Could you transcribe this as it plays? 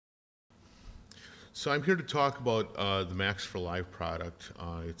So I'm here to talk about the Max for Live product.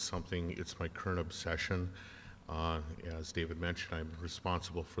 It's my current obsession. As David mentioned, I'm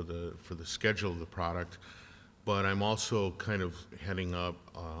responsible for the schedule of the product, but I'm also kind of heading up,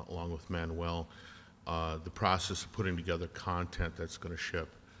 along with Manuel, the process of putting together content that's going to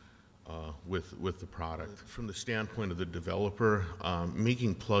ship with the product. From the standpoint of the developer,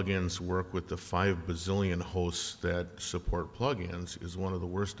 making plugins work with the 5 bazillion hosts that support plugins is one of the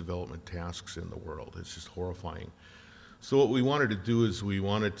worst development tasks in the world. It's just horrifying. So what we wanted to do is we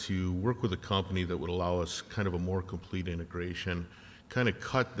wanted to work with a company that would allow us kind of a more complete integration, kind of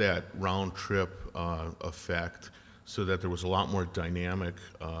cut that round trip effect so that there was a lot more dynamic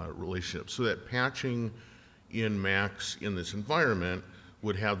relationship, so that patching in Max in this environment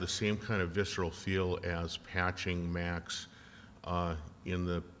would have the same kind of visceral feel as patching Max in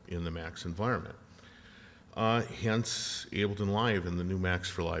the Max environment. Hence Ableton Live and the new Max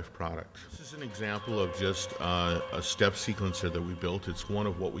for Live product. This is an example of just a step sequencer that we built. It's one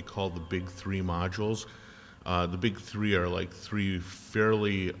of what we call the big 3 modules. The big 3 are like 3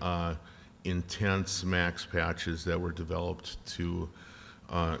 fairly intense Max patches that were developed to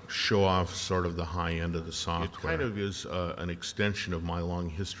show off sort of the high end of the software. It kind of is an extension of my long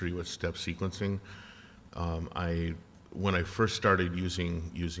history with step sequencing. When I first started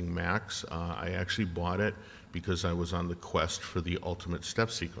using Max, I actually bought it because I was on the quest for the ultimate step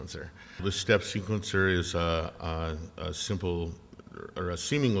sequencer. The step sequencer is a simple, or a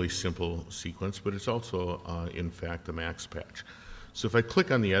seemingly simple sequence, but it's also in fact a Max patch. So if I click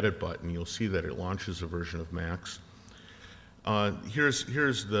on the edit button, you'll see that it launches a version of Max. You'll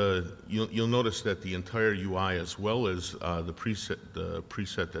notice that the entire UI, as well as the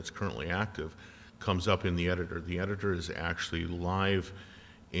preset that's currently active, comes up in the editor. The editor is actually live,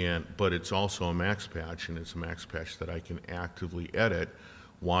 but it's also a Max patch, and it's a Max patch that I can actively edit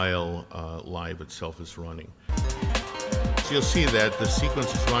while Live itself is running. So you'll see that the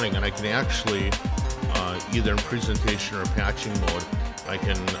sequence is running, and I can actually, either in presentation or patching mode, I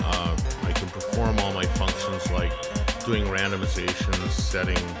can perform all my functions like doing randomizations,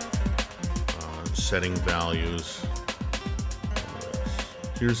 setting values.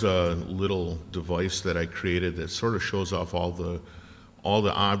 Here's a little device that I created that sort of shows off all the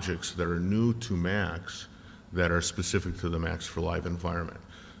objects that are new to Max that are specific to the Max for Live environment.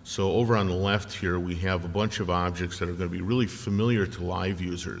 So over on the left here, we have a bunch of objects that are going to be really familiar to live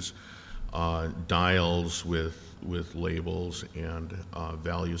users. Dials with labels and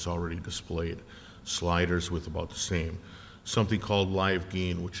values already displayed. Sliders with about the same. Something called live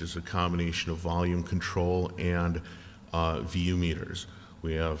gain, which is a combination of volume control and VU meters.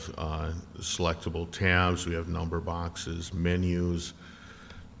 We have selectable tabs, we have number boxes, menus,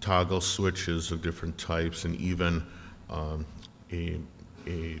 toggle switches of different types, and even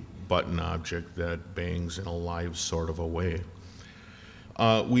a button object that bangs in a live sort of a way.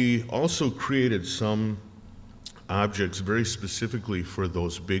 We also created some objects very specifically for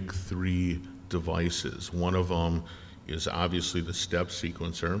those big 3 devices. One of them is obviously the step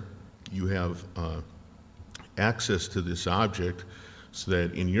sequencer. You have access to this object so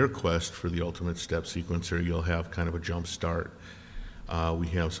that in your quest for the ultimate step sequencer, you'll have kind of a jump start. We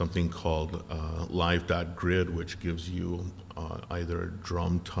have something called live.grid, which gives you either a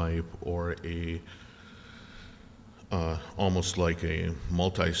drum type or almost like a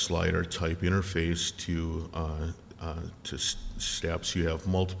multi-slider type interface to steps. You have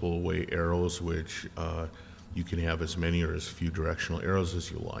multiple way arrows, which you can have as many or as few directional arrows as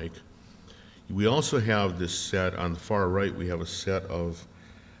you like. We also have this set on the far right. We have a set of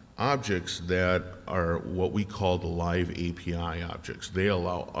objects that are what we call the live API objects. They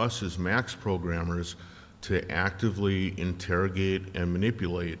allow us as Max programmers to actively interrogate and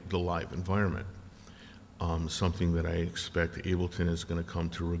manipulate the live environment. Something that I expect Ableton is going to come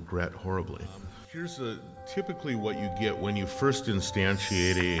to regret horribly. Here's typically what you get when you first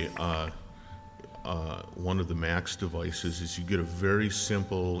instantiate one of the Max devices is you get a very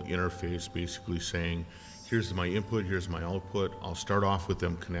simple interface basically saying, here's my input, here's my output. I'll start off with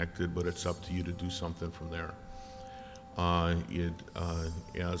them connected, but it's up to you to do something from there.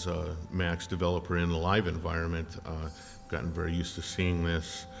 As a Max developer in the live environment, I've gotten very used to seeing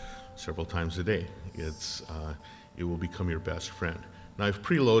this several times a day. It will become your best friend. Now I've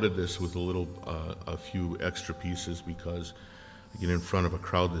preloaded this with a few extra pieces because I get in front of a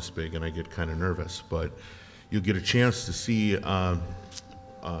crowd this big and I get kind of nervous. But you'll get a chance to see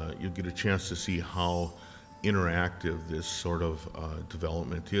how interactive this sort of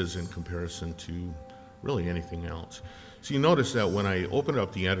development is in comparison to really anything else. So you notice that when I open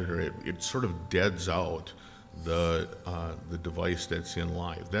up the editor, it sort of deads out the device that's in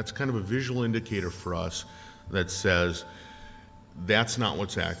live. That's kind of a visual indicator for us that says that's not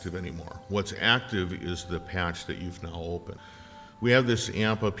what's active anymore. What's active is the patch that you've now opened. We have this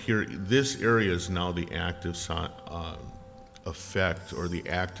amp up here. This area is now the active effect or the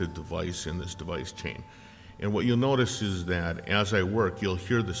active device in this device chain. And what you'll notice is that as I work, you'll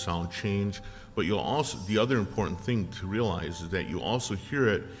hear the sound change, but you'll also, the other important thing to realize is that you also hear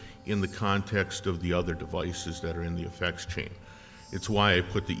it in the context of the other devices that are in the effects chain. It's why I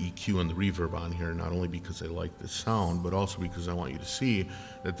put the EQ and the reverb on here, not only because I like the sound, but also because I want you to see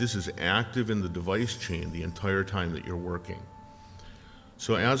that this is active in the device chain the entire time that you're working.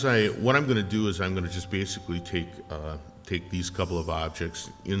 So what I'm gonna do is I'm gonna just basically take these couple of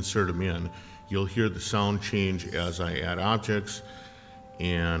objects, insert them in. You'll hear the sound change as I add objects,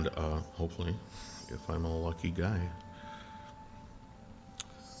 and hopefully, if I'm a lucky guy.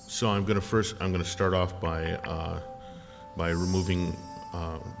 So I'm gonna start off by removing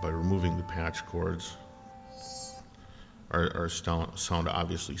the patch cords. Our sound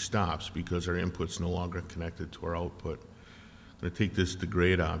obviously stops because our input's no longer connected to our output. I'm gonna take this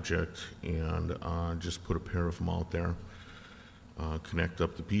degrade object and just put a pair of them out there. Connect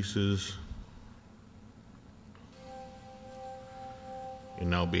up the pieces. And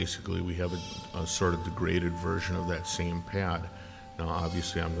now basically we have a sort of degraded version of that same pad. Now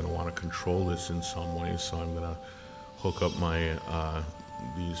obviously I'm going to want to control this in some way, so I'm going to hook up my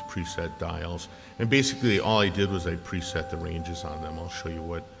these preset dials. And basically all I did was I preset the ranges on them. I'll show you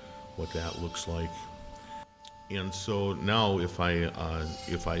what that looks like. And so now if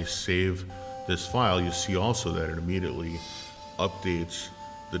I save this file, you see also that it immediately updates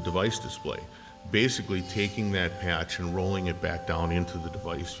the device display, basically taking that patch and rolling it back down into the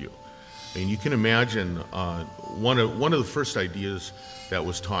device view. And you can imagine one of the first ideas that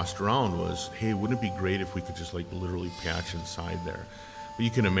was tossed around was, hey, wouldn't it be great if we could just like literally patch inside there? But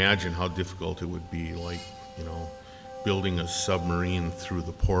you can imagine how difficult it would be, like, you know, building a submarine through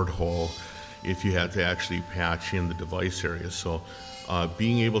the porthole if you had to actually patch in the device area. So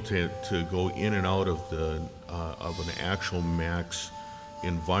being able to go in and out of an actual Max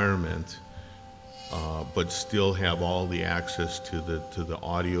environment, but still have all the access to the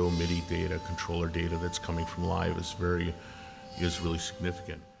audio, MIDI data, controller data that's coming from live is really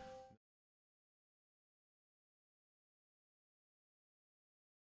significant.